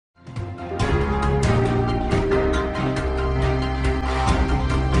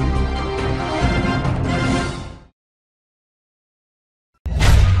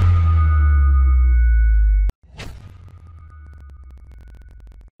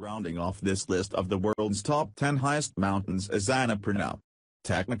Rounding off this list of the world's top 10 highest mountains is Annapurna.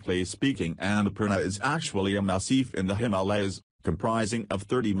 Technically speaking, Annapurna is actually a massif in the Himalayas, comprising of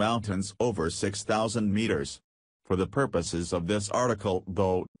 30 mountains over 6,000 meters. For the purposes of this article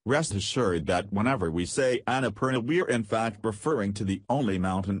though, rest assured that whenever we say Annapurna we're in fact referring to the only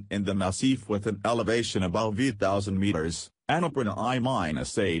mountain in the massif with an elevation above 8,000 meters, Annapurna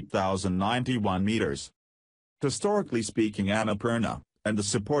I-8,091 meters. Historically speaking, Annapurna, and the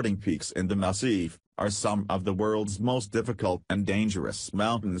supporting peaks in the massif, are some of the world's most difficult and dangerous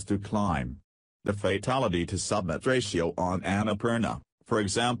mountains to climb. The fatality-to-summit ratio on Annapurna, for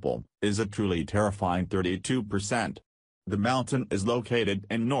example, is a truly terrifying 32%. The mountain is located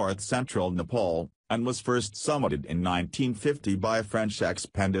in north-central Nepal, and was first summited in 1950 by a French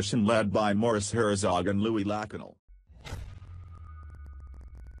expedition led by Maurice Herzog and Louis Lacanel.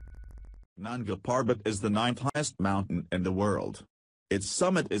 Nanga Parbat is the ninth highest mountain in the world. Its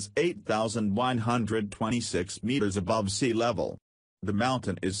summit is 8,126 meters above sea level. The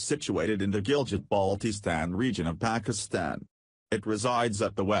mountain is situated in the Gilgit-Baltistan region of Pakistan. It resides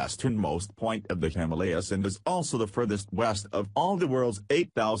at the westernmost point of the Himalayas and is also the furthest west of all the world's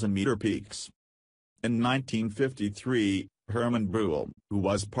 8,000-meter peaks. In 1953, Hermann Breuel, who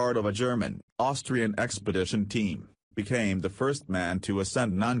was part of a German-Austrian expedition team, became the first man to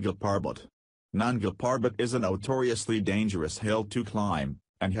ascend Nanga Parbat. Nanga Parbat is a notoriously dangerous hill to climb,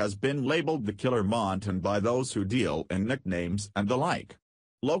 and has been labeled the killer mountain by those who deal in nicknames and the like.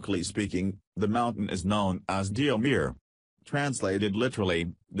 Locally speaking, the mountain is known as Diomir. Translated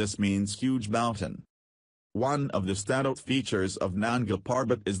literally, this means huge mountain. One of the standout features of Nanga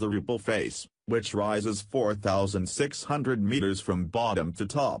Parbat is the ripple face, which rises 4,600 meters from bottom to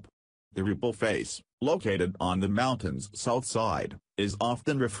top. The ripple face, located on the mountain's south side, is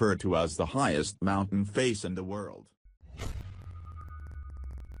often referred to as the highest mountain face in the world.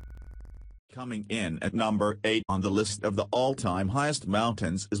 Coming in at number 8 on the list of the all-time highest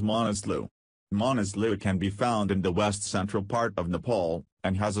mountains is Manaslu. Manaslu can be found in the west-central part of Nepal,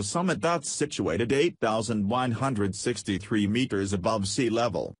 and has a summit that's situated 8,163 meters above sea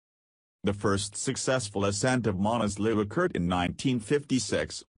level. The first successful ascent of Manaslu occurred in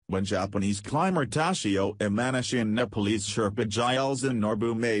 1956, when Japanese climber Tashio Imanishi and Nepalese Sherpa Gyaltsen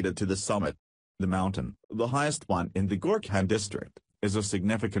Norbu made it to the summit. The mountain, the highest one in the Gorkhan district, is a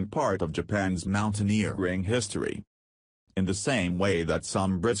significant part of Japan's mountaineering history. In the same way that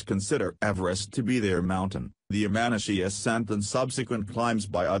some Brits consider Everest to be their mountain, the Imanishi ascent and subsequent climbs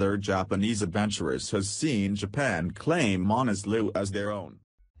by other Japanese adventurers has seen Japan claim Manaslu as their own.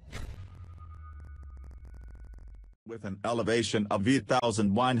 With an elevation of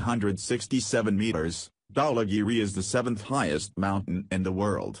 8,167 meters, Dhaulagiri is the seventh highest mountain in the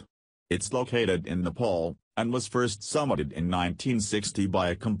world. It's located in Nepal, and was first summited in 1960 by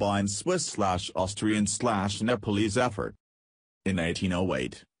a combined Swiss/Austrian/Nepalese effort. In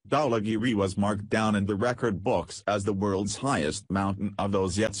 1808, Dhaulagiri was marked down in the record books as the world's highest mountain of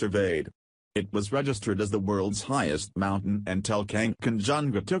those yet surveyed. It was registered as the world's highest mountain until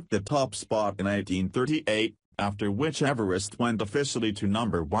Kangchenjunga took the top spot in 1838, after which Everest went officially to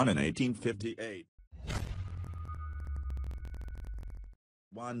number 1 in 1858.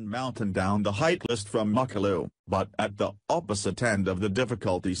 One mountain down the height list from Makalu, but at the opposite end of the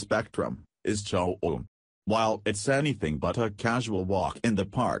difficulty spectrum, is Chou. While it's anything but a casual walk in the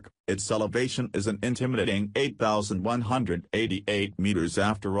park, its elevation is an intimidating 8,188 meters.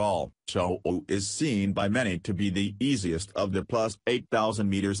 After all, Chou is seen by many to be the easiest of the plus 8,000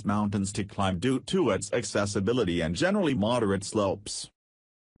 meters mountains to climb due to its accessibility and generally moderate slopes.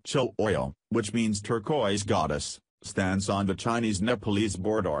 Chou, which means turquoise goddess, stands on the Chinese-Nepalese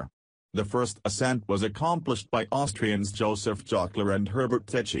border. The first ascent was accomplished by Austrians Joseph Jockler and Herbert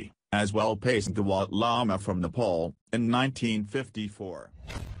Tichy, as well as Gawat Lama from Nepal, in 1954.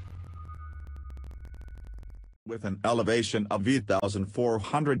 With an elevation of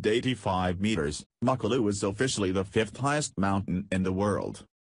 8,485 meters, Makalu is officially the fifth highest mountain in the world.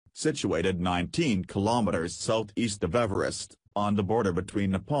 Situated 19 kilometers southeast of Everest, on the border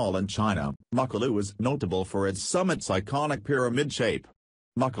between Nepal and China, Makalu is notable for its summit's iconic pyramid shape.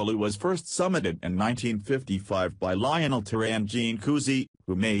 Makalu was first summited in 1955 by Lionel Tiré and Jean Cousy,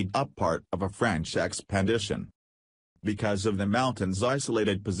 who made up part of a French expedition. Because of the mountain's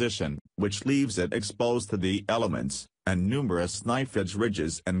isolated position, which leaves it exposed to the elements, and numerous knife-edge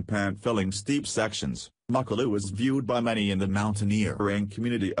ridges and pant-filling steep sections, Makalu is viewed by many in the mountaineering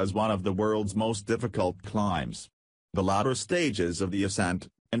community as one of the world's most difficult climbs. The latter stages of the ascent,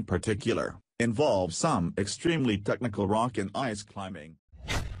 in particular, involve some extremely technical rock and ice climbing.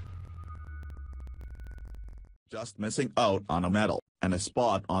 Just missing out on a medal, and a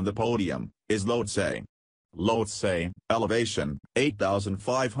spot on the podium, is Lhotse. Lhotse, elevation,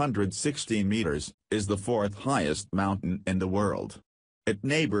 8,516 meters, is the fourth highest mountain in the world. It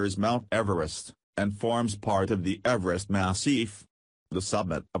neighbors Mount Everest, and forms part of the Everest Massif. The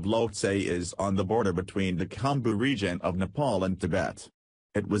summit of Lhotse is on the border between the Khumbu region of Nepal and Tibet.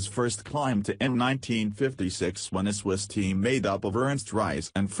 It was first climbed in 1956 when a Swiss team made up of Ernst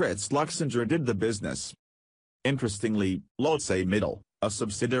Reis and Fritz Luxinger did the business. Interestingly, Lhotse Middle, a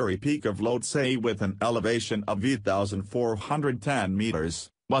subsidiary peak of Lhotse with an elevation of 8,410 meters,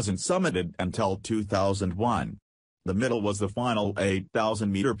 wasn't summited until 2001. The Middle was the final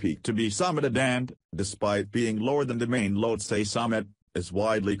 8,000-meter peak to be summited and, despite being lower than the main Lhotse summit, is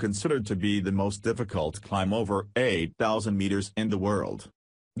widely considered to be the most difficult climb over 8,000 meters in the world.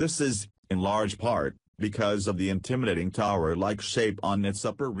 This is, in large part, because of the intimidating tower-like shape on its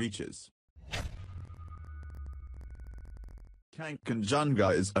upper reaches.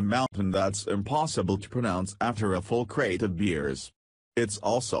 Kangchenjunga is a mountain that's impossible to pronounce after a full crate of beers. It's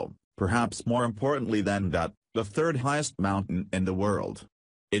also, perhaps more importantly than that, the third highest mountain in the world.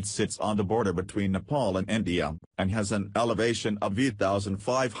 It sits on the border between Nepal and India, and has an elevation of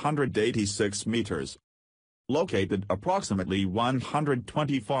 8,586 meters. Located approximately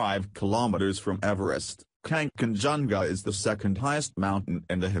 125 kilometers from Everest, Kangchenjunga is the second highest mountain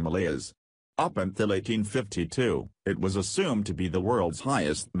in the Himalayas. Up until 1852, it was assumed to be the world's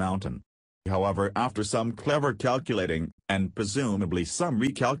highest mountain. However, after some clever calculating, and presumably some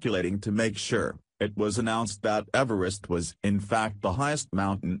recalculating to make sure, it was announced that Everest was in fact the highest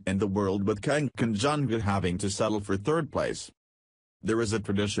mountain in the world, with Kangchenjunga having to settle for third place. There is a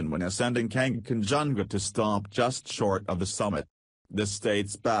tradition when ascending Kangchenjunga to stop just short of the summit. This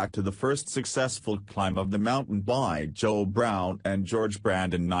dates back to the first successful climb of the mountain by Joe Brown and George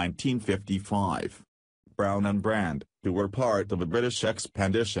Brand in 1955. Brown and Brand, who were part of a British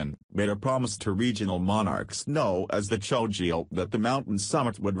expedition, made a promise to regional monarchs known as the Chogyal that the mountain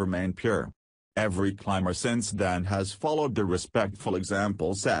summit would remain pure. Every climber since then has followed the respectful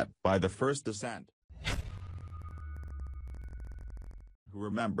example set by the first ascent. Who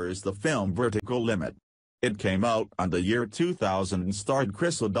remembers the film Vertical Limit? It came out in the year 2000 and starred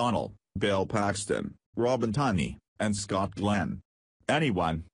Chris O'Donnell, Bill Paxton, Robin Tunney, and Scott Glenn.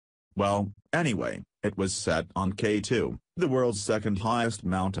 Anyone? Well, anyway, it was set on K2, the world's second highest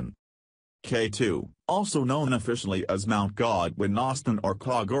mountain. K2, also known officially as Mount Godwin Austen or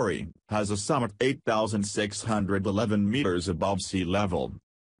Kalgoorlie, has a summit 8,611 meters above sea level.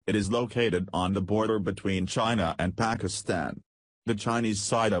 It is located on the border between China and Pakistan. The Chinese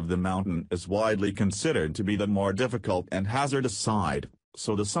side of the mountain is widely considered to be the more difficult and hazardous side,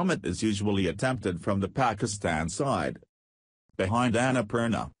 so the summit is usually attempted from the Pakistan side. Behind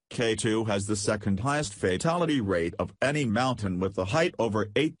Annapurna, K2 has the second highest fatality rate of any mountain with a height over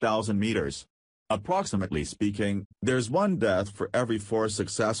 8,000 meters. Approximately speaking, there's one death for every 4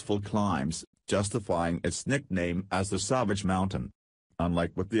 successful climbs, justifying its nickname as the Savage Mountain.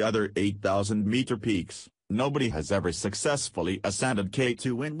 Unlike with the other 8,000-meter peaks, nobody has ever successfully ascended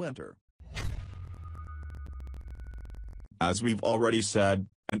K2 in winter. As we've already said,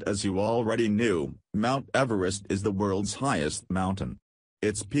 and as you already knew, Mount Everest is the world's highest mountain.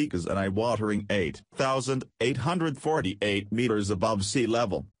 Its peak is an eye-watering 8,848 meters above sea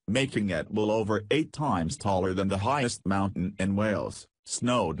level, making it well over 8 times taller than the highest mountain in Wales,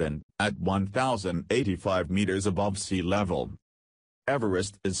 Snowdon, at 1,085 meters above sea level.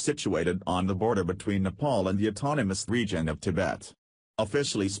 Everest is situated on the border between Nepal and the autonomous region of Tibet.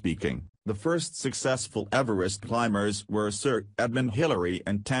 Officially speaking, the first successful Everest climbers were Sir Edmund Hillary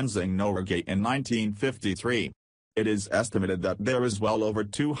and Tenzing Norgay in 1953. It is estimated that there is well over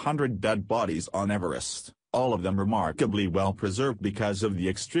 200 dead bodies on Everest, all of them remarkably well preserved because of the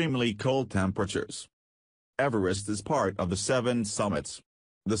extremely cold temperatures. Everest is part of the 7 Summits.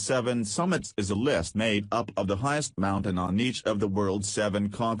 The 7 Summits is a list made up of the highest mountain on each of the world's 7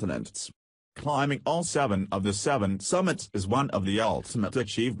 continents. Climbing all 7 of the 7 summits is one of the ultimate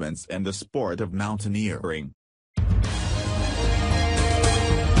achievements in the sport of mountaineering.